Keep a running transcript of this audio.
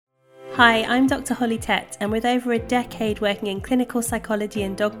Hi, I'm Dr. Holly Tett, and with over a decade working in clinical psychology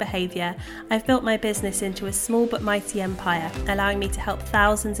and dog behaviour, I've built my business into a small but mighty empire, allowing me to help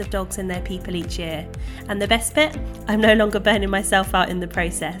thousands of dogs and their people each year. And the best bit? I'm no longer burning myself out in the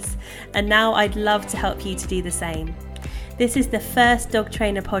process. And now I'd love to help you to do the same. This is the first dog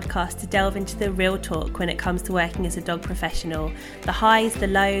trainer podcast to delve into the real talk when it comes to working as a dog professional, the highs, the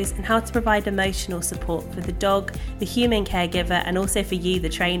lows, and how to provide emotional support for the dog, the human caregiver, and also for you, the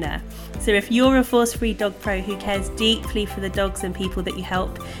trainer. So if you're a force-free dog pro who cares deeply for the dogs and people that you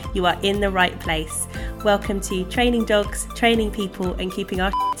help, you are in the right place. Welcome to Training Dogs, Training People, and Keeping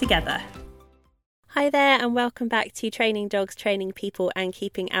Our together. Hi there, and welcome back to Training Dogs, Training People, and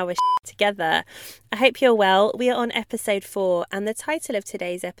Keeping Our together. I hope you're well. We are on episode 4, and the title of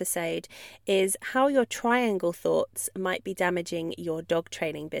today's episode is How Your Triangle Thoughts Might Be Damaging Your Dog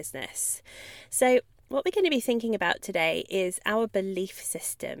Training Business. So what we're going to be thinking about today is our belief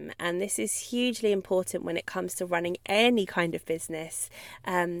system, and this is hugely important when it comes to running any kind of business.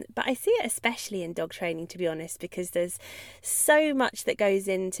 But I see it especially in dog training, to be honest, because there's so much that goes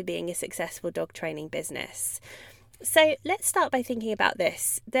into being a successful dog training business. So let's start by thinking about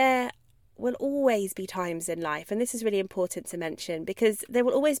this. There will always be times in life, and this is really important to mention, because there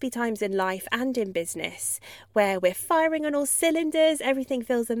will always be times in life and in business where we're firing on all cylinders, everything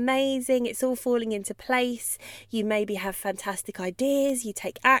feels amazing, it's all falling into place. You maybe have fantastic ideas, you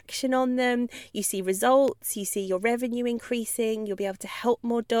take action on them, you see results, you see your revenue increasing, you'll be able to help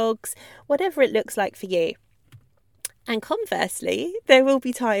more dogs, whatever it looks like for you. And conversely, there will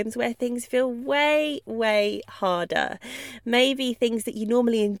be times where things feel way harder. Maybe things that you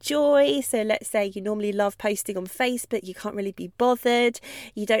normally enjoy. So let's say you normally love posting on Facebook, you can't really be bothered.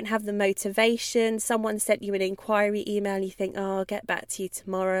 You don't have the motivation. Someone sent you an inquiry email and you think, oh, I'll get back to you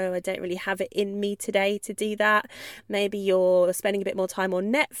tomorrow. I don't really have it in me today to do that. Maybe you're spending a bit more time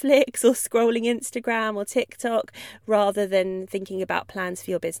on Netflix or scrolling Instagram or TikTok rather than thinking about plans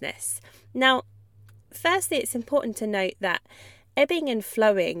for your business. Now, firstly, it's important to note that ebbing and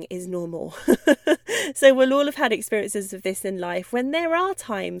flowing is normal. So we'll all have had experiences of this in life when there are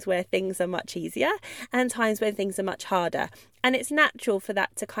times where things are much easier and times when things are much harder. And it's natural for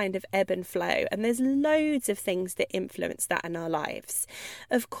that to kind of ebb and flow. And there's loads of things that influence that in our lives.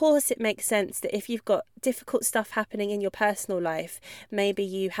 Of course, it makes sense that if you've got difficult stuff happening in your personal life, maybe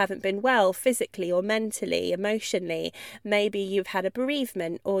you haven't been well physically or mentally, emotionally, maybe you've had a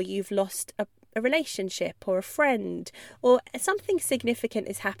bereavement or you've lost a relationship or a friend, or something significant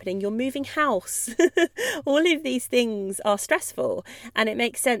is happening, you're moving house. All of these things are stressful, and it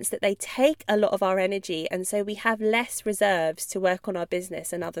makes sense that they take a lot of our energy, and so we have less reserves to work on our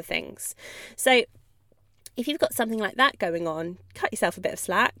business and other things. So if you've got something like that going on, cut yourself a bit of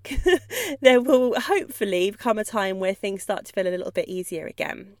slack. There will hopefully come a time where things start to feel a little bit easier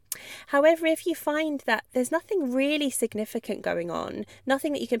again. However, if you find that there's nothing really significant going on,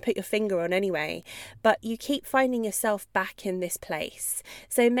 nothing that you can put your finger on anyway, but you keep finding yourself back in this place.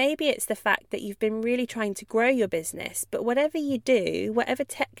 So maybe it's the fact that you've been really trying to grow your business, but whatever you do, whatever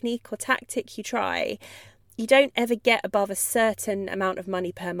technique or tactic you try, you don't ever get above a certain amount of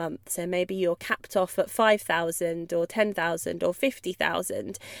money per month. So maybe you're capped off at 5,000 or 10,000 or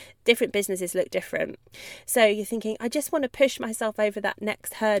 50,000. Different businesses look different. So you're thinking, I just want to push myself over that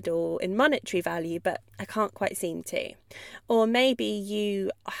next hurdle in monetary value, but I can't quite seem to. Or maybe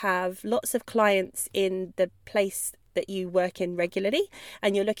you have lots of clients in the place that you work in regularly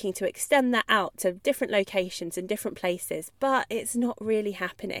and you're looking to extend that out to different locations and different places, but it's not really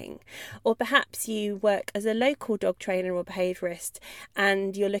happening. Or perhaps you work as a local dog trainer or behaviourist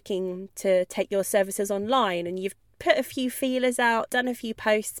and you're looking to take your services online and you've put a few feelers out, done a few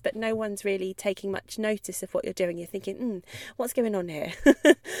posts, but no one's really taking much notice of what you're doing. You're thinking, what's going on here?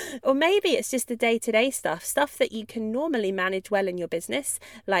 Or maybe it's just the day-to-day stuff that you can normally manage well in your business,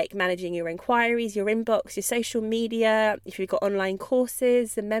 like managing your inquiries, your inbox, your social media. If you've got online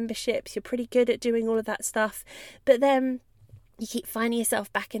courses and memberships, you're pretty good at doing all of that stuff. But then you keep finding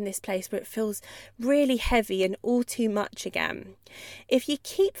yourself back in this place where it feels really heavy and all too much again. If you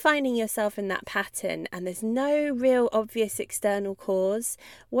keep finding yourself in that pattern and there's no real obvious external cause,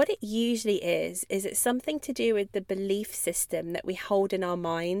 what it usually is it's something to do with the belief system that we hold in our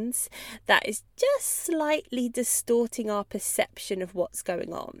minds that is just slightly distorting our perception of what's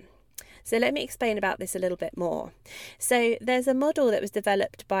going on. So let me explain about this a little bit more. So there's a model that was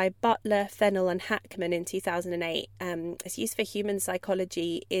developed by Butler, Fennell and Hackman in 2008. It's used for human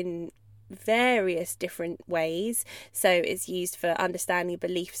psychology in various different ways. So it's used for understanding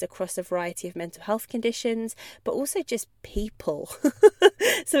beliefs across a variety of mental health conditions, but also just people.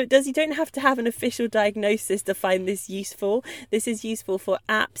 So you don't have to have an official diagnosis to find this useful. This is useful for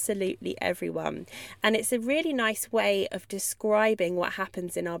absolutely everyone. And it's a really nice way of describing what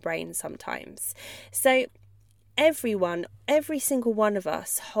happens in our brain sometimes. So every single one of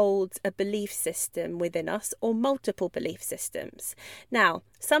us holds a belief system within us, or multiple belief systems. Now,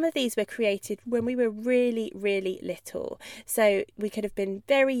 some of these were created when we were really, really little. So we could have been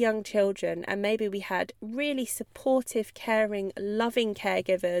very young children, and maybe we had really supportive, caring, loving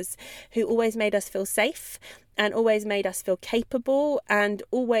caregivers who always made us feel safe and always made us feel capable and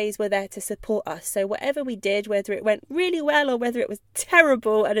always were there to support us. So whatever we did, whether it went really well or whether it was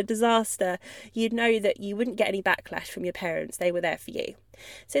terrible and a disaster, you'd know that you wouldn't get any backlash from your parents. They were there for you.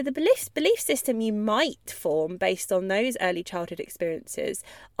 So the belief system you might form based on those early childhood experiences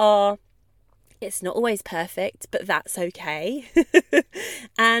are, it's not always perfect, but that's okay.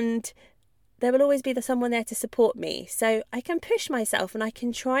 And there will always be someone there to support me. So I can push myself and I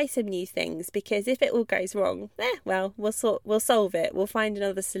can try some new things, because if it all goes wrong, well, we'll solve it. We'll find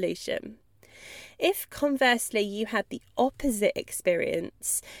another solution. If conversely you had the opposite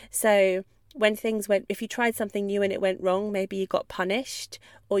experience, so if you tried something new and it went wrong, maybe you got punished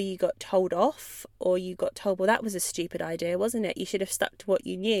or you got told off, or you got told, well, that was a stupid idea, wasn't it? You should have stuck to what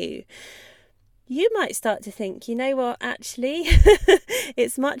you knew. You might start to think, you know what, actually,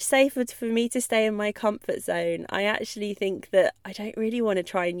 it's much safer for me to stay in my comfort zone. I actually think that I don't really want to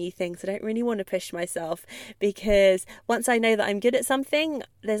try new things. I don't really want to push myself, because once I know that I'm good at something,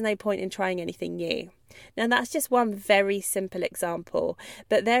 there's no point in trying anything new. Now, that's just one very simple example,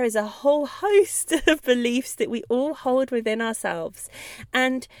 but there is a whole host of beliefs that we all hold within ourselves.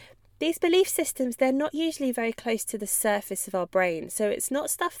 And these belief systems, they're not usually very close to the surface of our brain. So it's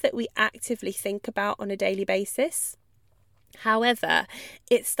not stuff that we actively think about on a daily basis. However,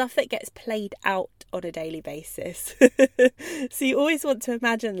 it's stuff that gets played out on a daily basis. So you always want to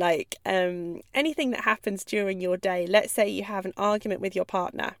imagine anything that happens during your day. Let's say you have an argument with your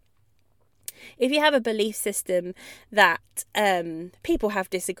partner. If you have a belief system that people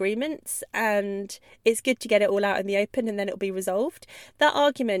have disagreements and it's good to get it all out in the open and then it'll be resolved, that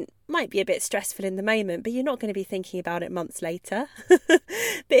argument might be a bit stressful in the moment, but you're not going to be thinking about it months later.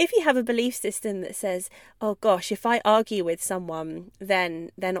 But if you have a belief system that says, oh gosh, if I argue with someone,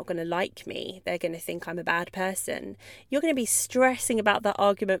 then they're not going to like me, they're going to think I'm a bad person, you're going to be stressing about that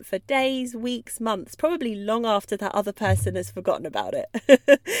argument for days, weeks, months, probably long after that other person has forgotten about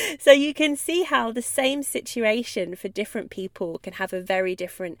it. So you can see how the same situation for different people can have a very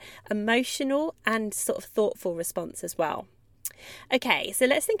different emotional and sort of thoughtful response as well. Okay, so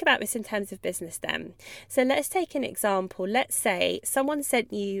let's think about this in terms of business then. So let's take an example. Let's say someone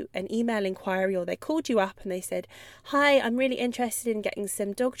sent you an email inquiry, or they called you up and they said, hi, I'm really interested in getting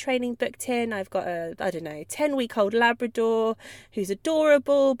some dog training booked in. I've got a, 10-week-old Labrador who's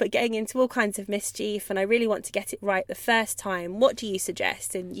adorable but getting into all kinds of mischief, and I really want to get it right the first time. What do you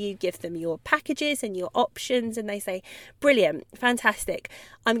suggest? And you give them your packages and your options, and they say, brilliant, fantastic,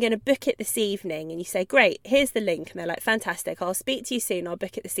 I'm going to book it this evening. And you say, great, here's the link. And they're like, fantastic, I'll speak to you soon, I'll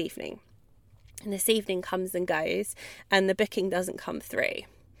book it this evening. And this evening comes and goes and the booking doesn't come through.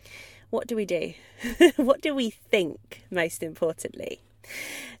 What do we do? What do we think, most importantly?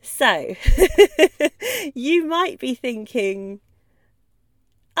 So you might be thinking,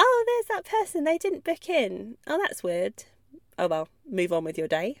 oh, there's that person, they didn't book in. Oh, that's weird. Oh well, move on with your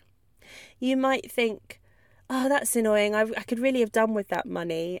day. You might think, oh, that's annoying, I could really have done with that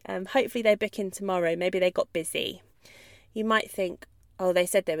money. Hopefully they book in tomorrow, maybe they got busy. You might think, oh, they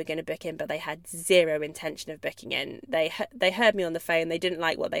said they were going to book in, but they had zero intention of booking in. They heard me on the phone. They didn't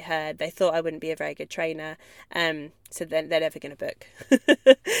like what they heard. They thought I wouldn't be a very good trainer. So then they're never going to book.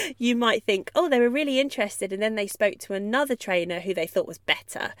 You might think, oh, they were really interested, and then they spoke to another trainer who they thought was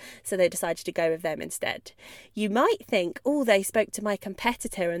better, so they decided to go with them instead. You might think, oh, they spoke to my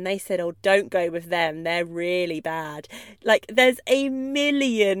competitor and they said, oh, don't go with them, they're really bad. Like, there's a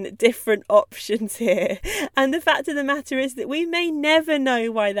million different options here. And the fact of the matter is that we may never know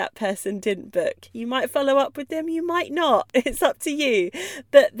why that person didn't book. You might follow up with them, you might not. It's up to you.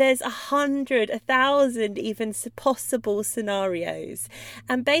 But there's 100, 1,000 even possible scenarios,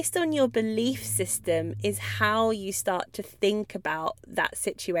 and based on your belief system is how you start to think about that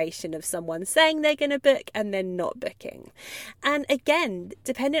situation of someone saying they're going to book and then not booking. And again,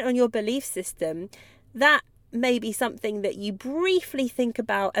 depending on your belief system, that may be something that you briefly think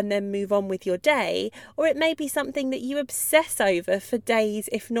about and then move on with your day, or it may be something that you obsess over for days,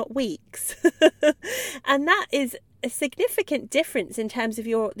 if not weeks. And that is a significant difference in terms of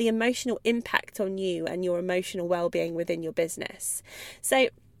the emotional impact on you and your emotional well-being within your business. So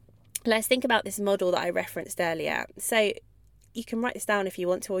let's think about this model that I referenced earlier. So you can write this down if you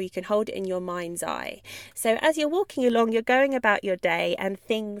want to, or you can hold it in your mind's eye. So as you're walking along, you're going about your day and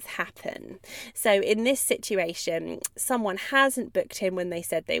things happen. So in this situation, someone hasn't booked in when they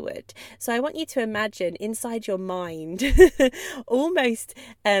said they would. So I want you to imagine inside your mind, almost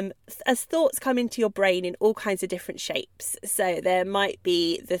as thoughts come into your brain in all kinds of different shapes. So there might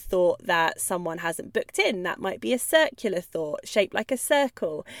be the thought that someone hasn't booked in. That might be a circular thought shaped like a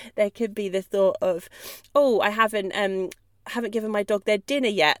circle. There could be the thought of, oh, I haven't given my dog their dinner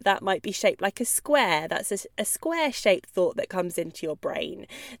yet. That might be shaped like a square. That's a square shaped thought that comes into your brain.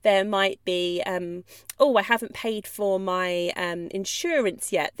 There might be, oh, I haven't paid for my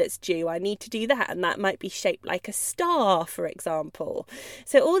insurance yet that's due. I need to do that. And that might be shaped like a star, for example.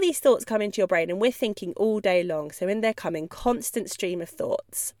 So all these thoughts come into your brain and we're thinking all day long. So in there coming constant stream of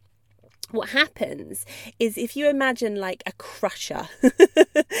thoughts. What happens is if you imagine like a crusher,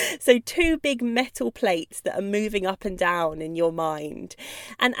 so two big metal plates that are moving up and down in your mind.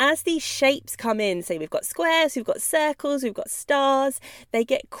 And as these shapes come in, so we've got squares, we've got circles, we've got stars, they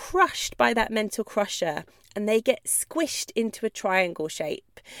get crushed by that mental crusher and they get squished into a triangle shape.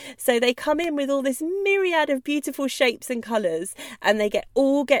 So they come in with all this myriad of beautiful shapes and colours and they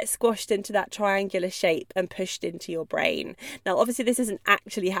all get squashed into that triangular shape and pushed into your brain. Now, obviously, this isn't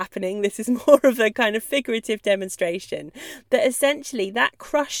actually happening. This is more of a kind of figurative demonstration. But essentially, that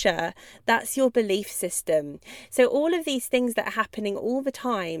crusher, that's your belief system. So all of these things that are happening all the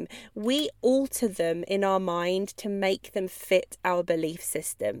time, we alter them in our mind to make them fit our belief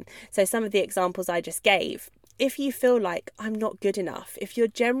system. So some of the examples I just gave. If you feel like I'm not good enough, if your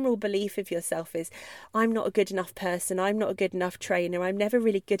general belief of yourself is I'm not a good enough person, I'm not a good enough trainer, I'm never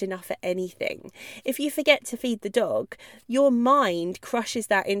really good enough at anything. If you forget to feed the dog, your mind crushes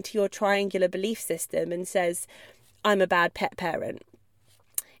that into your triangular belief system and says, I'm a bad pet parent.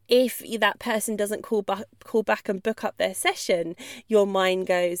 If that person doesn't call back and book up their session, your mind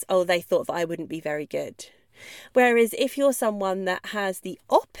goes, oh, they thought that I wouldn't be very good. Whereas if you're someone that has the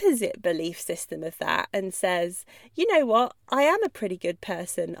opposite belief system of that and says, you know what, I am a pretty good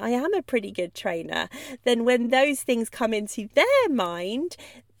person, I am a pretty good trainer, then when those things come into their mind,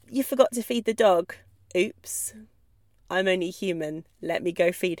 you forgot to feed the dog. Oops. I'm only human. Let me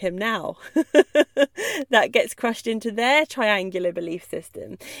go feed him now. That gets crushed into their triangular belief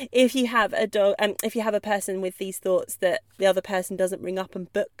system. If you have a dog, if you have a person with these thoughts that the other person doesn't ring up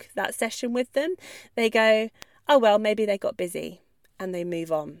and book that session with them, they go, oh, well, maybe they got busy, and they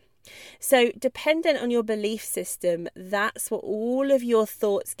move on. So dependent on your belief system, that's what all of your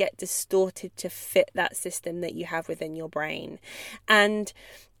thoughts get distorted to fit that system that you have within your brain. And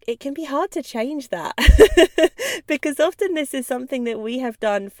it can be hard to change that because often this is something that we have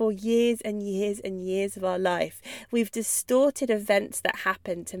done for years and years and years of our life. We've distorted events that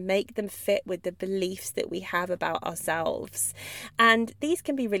happen to make them fit with the beliefs that we have about ourselves. And these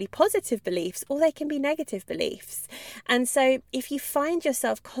can be really positive beliefs or they can be negative beliefs. And so if you find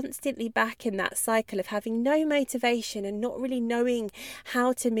yourself constantly back in that cycle of having no motivation and not really knowing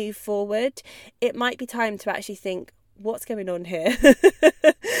how to move forward, it might be time to actually think, what's going on here?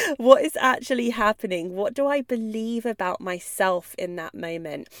 What is actually happening? What do I believe about myself in that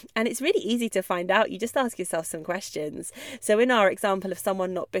moment? And it's really easy to find out. You just ask yourself some questions. So in our example of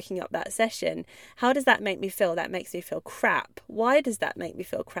someone not booking up that session, how does that make me feel? That makes me feel crap. Why does that make me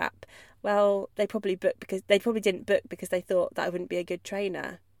feel crap? Well, they probably didn't book because they thought that I wouldn't be a good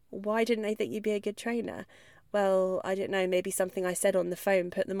trainer. Why didn't they think you'd be a good trainer? Well, I don't know, maybe something I said on the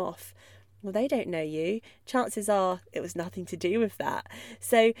phone put them off. Well, they don't know you. Chances are it was nothing to do with that.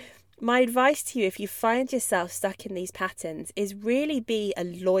 So my advice to you, if you find yourself stuck in these patterns, is really be a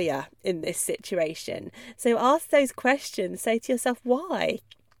lawyer in this situation. So ask those questions. Say to yourself, why?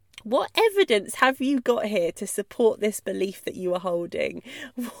 What evidence have you got here to support this belief that you are holding?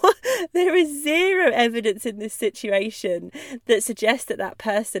 There is zero evidence in this situation that suggests that that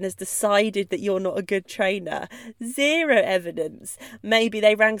person has decided that you're not a good trainer. Zero evidence. Maybe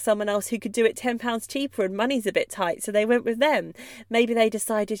they rang someone else who could do it £10 cheaper and money's a bit tight, so they went with them. Maybe they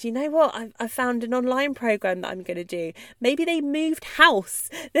decided, you know what, I found an online program that I'm going to do. Maybe they moved house.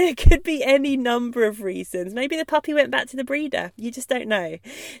 There could be any number of reasons. Maybe the puppy went back to the breeder. You just don't know.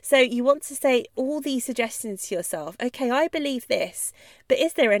 So you want to say all these suggestions to yourself. Okay, I believe this, but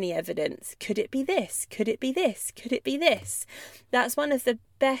is there any evidence? Could it be this? Could it be this? Could it be this? That's one of the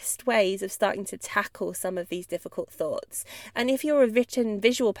best ways of starting to tackle some of these difficult thoughts. And if you're a written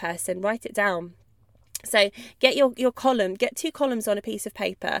visual person, write it down. So get your column, get 2 columns on a piece of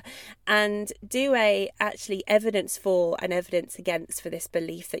paper and do actually evidence for and evidence against for this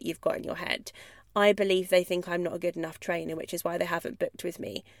belief that you've got in your head. I believe they think I'm not a good enough trainer, which is why they haven't booked with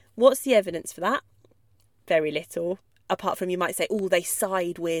me. What's the evidence for that? Very little. Apart from you might say, oh, they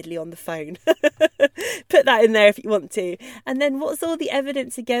sighed weirdly on the phone. Put that in there if you want to. And then what's all the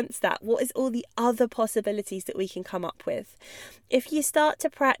evidence against that? What is all the other possibilities that we can come up with? If you start to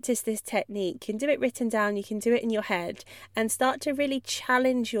practice this technique, you can do it written down, you can do it in your head, and start to really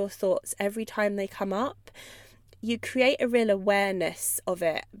challenge your thoughts every time they come up. You create a real awareness of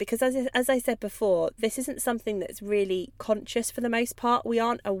it, because as I said before, this isn't something that's really conscious for the most part. We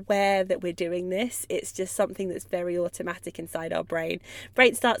aren't aware that we're doing this. It's just something that's very automatic inside our brain.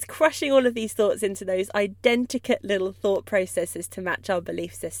 Brain starts crushing all of these thoughts into those identical little thought processes to match our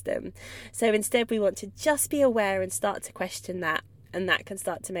belief system. So instead we want to just be aware and start to question that, and that can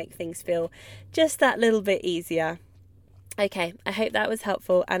start to make things feel just that little bit easier. Okay, I hope that was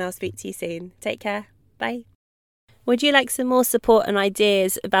helpful, and I'll speak to you soon. Take care. Bye. Would you like some more support and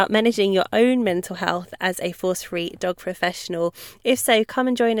ideas about managing your own mental health as a force-free dog professional? If so, come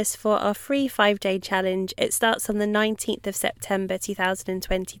and join us for our free 5-day challenge. It starts on the 19th of September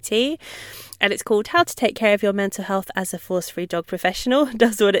 2022, and it's called How to Take Care of Your Mental Health as a Force-Free Dog Professional.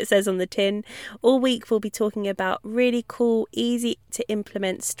 Does what it says on the tin. All week we'll be talking about really cool, easy to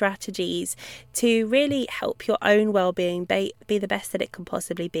implement strategies to really help your own well-being be the best that it can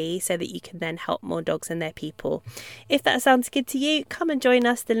possibly be, so that you can then help more dogs and their people. If that sounds good to you, come and join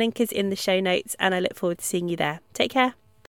us. The link is in the show notes, and I look forward to seeing you there. Take care.